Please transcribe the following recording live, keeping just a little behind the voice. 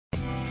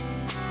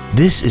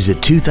This is a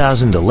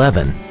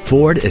 2011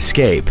 Ford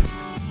Escape.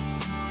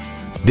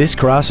 This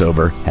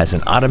crossover has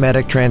an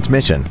automatic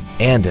transmission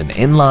and an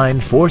inline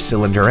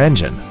 4-cylinder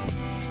engine.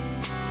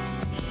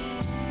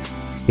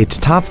 Its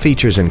top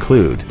features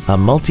include a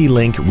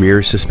multi-link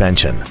rear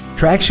suspension,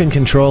 traction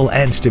control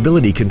and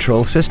stability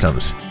control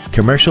systems,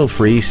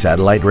 commercial-free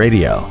satellite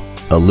radio,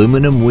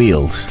 aluminum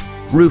wheels,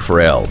 roof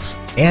rails,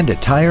 and a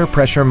tire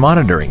pressure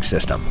monitoring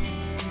system.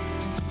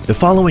 The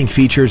following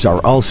features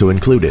are also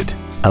included: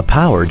 a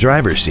power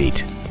driver's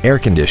seat, air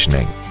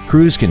conditioning,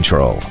 cruise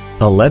control,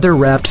 a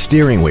leather-wrapped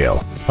steering wheel,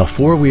 a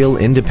 4-wheel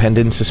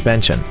independent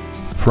suspension,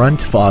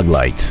 front fog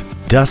lights,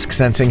 dusk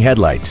sensing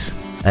headlights,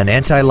 an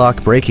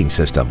anti-lock braking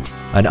system,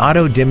 an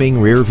auto-dimming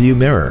rear-view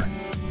mirror,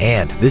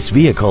 and this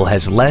vehicle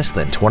has less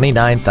than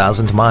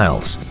 29,000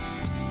 miles.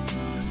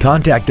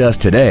 Contact us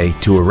today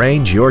to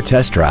arrange your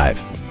test drive.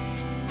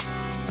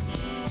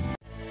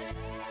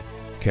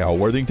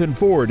 CalWorthington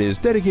Ford is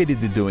dedicated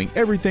to doing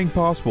everything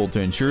possible to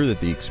ensure that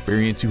the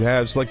experience you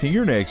have selecting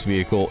your next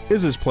vehicle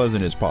is as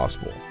pleasant as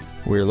possible.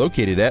 We're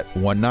located at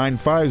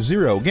 1950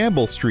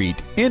 Gambell Street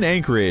in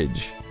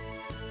Anchorage.